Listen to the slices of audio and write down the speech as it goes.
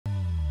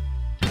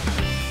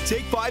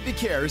Take 5 to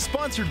Care is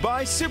sponsored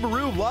by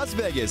Subaru of Las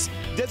Vegas,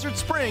 Desert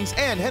Springs,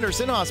 and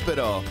Henderson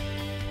Hospital.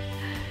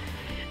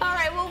 All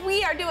right, well,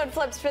 we are doing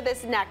flips for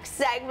this next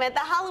segment. The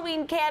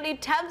Halloween candy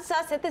tempts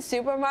us at the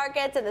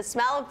supermarkets, and the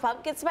smell of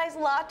pumpkin spice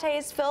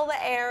lattes fill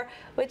the air,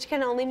 which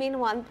can only mean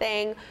one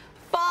thing.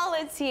 Fall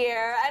is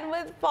here, and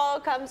with fall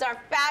comes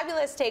our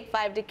fabulous Take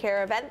 5 to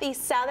Care event, the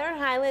Southern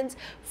Highlands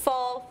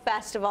Fall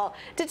Festival.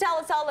 To tell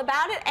us all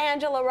about it,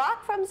 Angela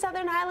Rock from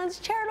Southern Highlands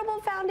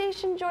Charitable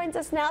Foundation joins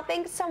us now.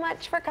 Thanks so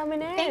much for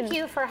coming in. Thank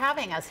you for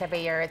having us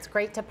every year. It's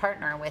great to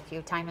partner with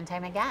you time and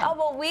time again. Oh,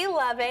 well, we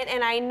love it,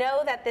 and I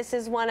know that this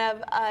is one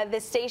of the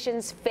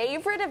station's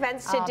favorite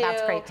events to do.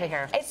 That's great to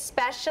hear.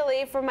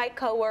 Especially for my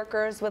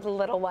coworkers with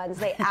little ones.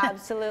 They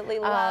absolutely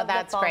love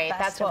the Fall great. Festival.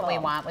 That's what we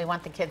want. We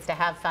want the kids to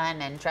have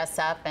fun and dress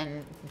up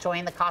and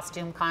join the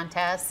costume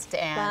contest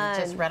and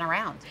just run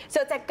around.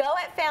 So it's at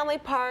Goett Family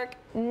Park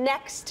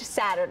next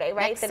Saturday,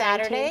 right? Next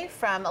Saturday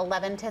from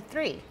 11 to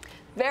 3.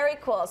 Very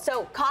cool.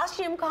 So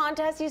costume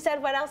contest, you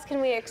said. What else can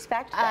we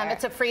expect there?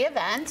 It's a free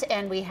event,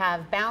 and we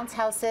have bounce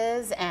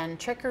houses and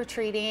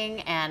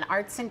trick-or-treating and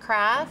arts and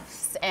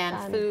crafts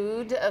and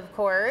food, of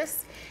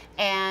course,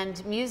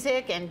 and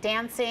music and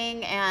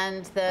dancing,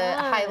 and the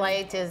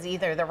highlight is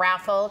either the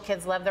raffle,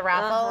 kids love the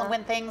raffle,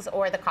 win things,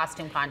 or the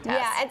costume contest.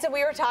 Yeah, and so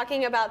we were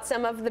talking about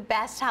some of the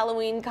best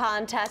Halloween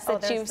contests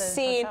that you've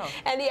seen,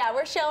 and yeah,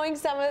 we're showing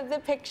some of the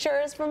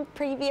pictures from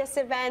previous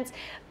events,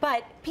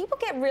 but people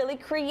get really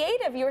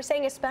creative. You were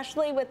saying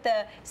especially with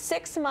the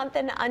 6-month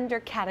and under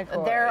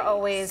category. They're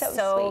always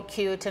so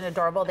cute and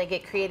adorable. They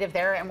get creative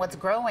there, and what's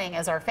growing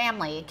is our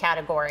family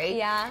category.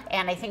 Yeah.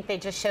 And I think they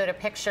just showed a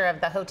picture of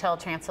the Hotel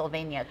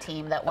Transylvania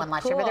team that won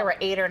last year, but there were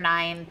 8 or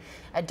 9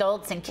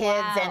 adults and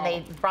kids, and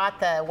they brought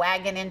the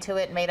wagon into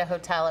it and made a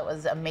hotel. It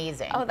was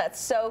amazing. Oh,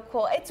 that's so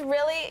cool. It's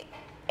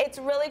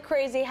really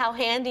crazy how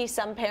handy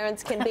some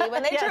parents can be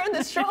when they turn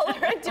the stroller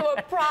into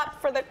a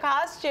prop for the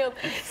costume.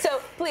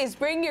 So please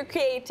bring your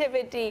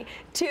creativity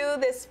to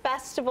this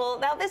festival.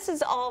 Now, this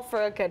is all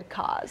for a good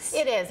cause.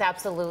 It is,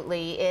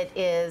 absolutely. It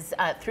is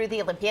through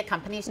the Olympia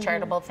Company's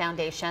Charitable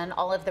Foundation.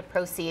 All of the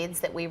proceeds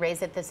that we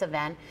raise at this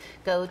event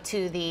go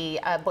to the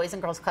Boys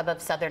and Girls Club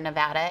of Southern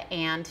Nevada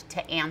and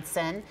to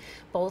Anson,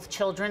 both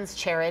children's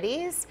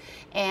charities,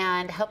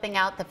 and helping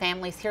out the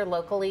families here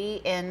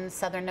locally in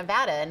Southern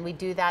Nevada. And we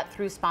do that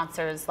through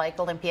sponsors like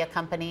Olympia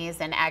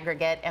Companies and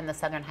Aggregate and the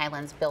Southern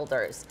Highlands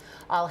Builders.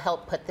 All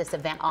help put this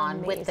event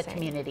on with the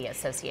Community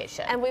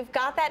Association. And we've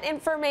got that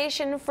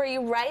information for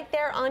you right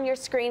there on your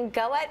screen.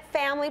 Goett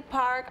Family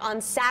Park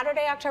on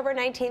Saturday, October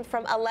 19th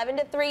from 11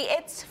 to 3.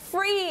 It's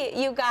free,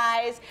 you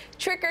guys.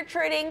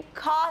 Trick-or-treating,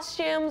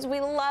 costumes.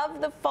 We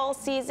love the fall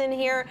season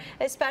here,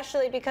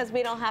 especially because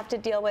we don't have to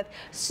deal with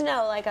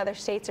snow like other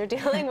states are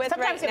dealing with right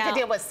now. Sometimes you have to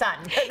deal with sun.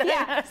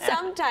 Yeah,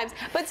 sometimes.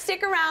 But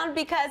stick around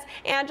because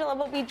Angela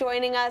will be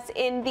joining us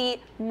in the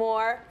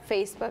More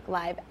Facebook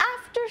Live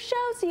after show,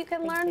 so you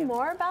can learn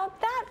more about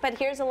that. But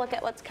here's a look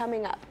at what's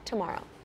coming up tomorrow.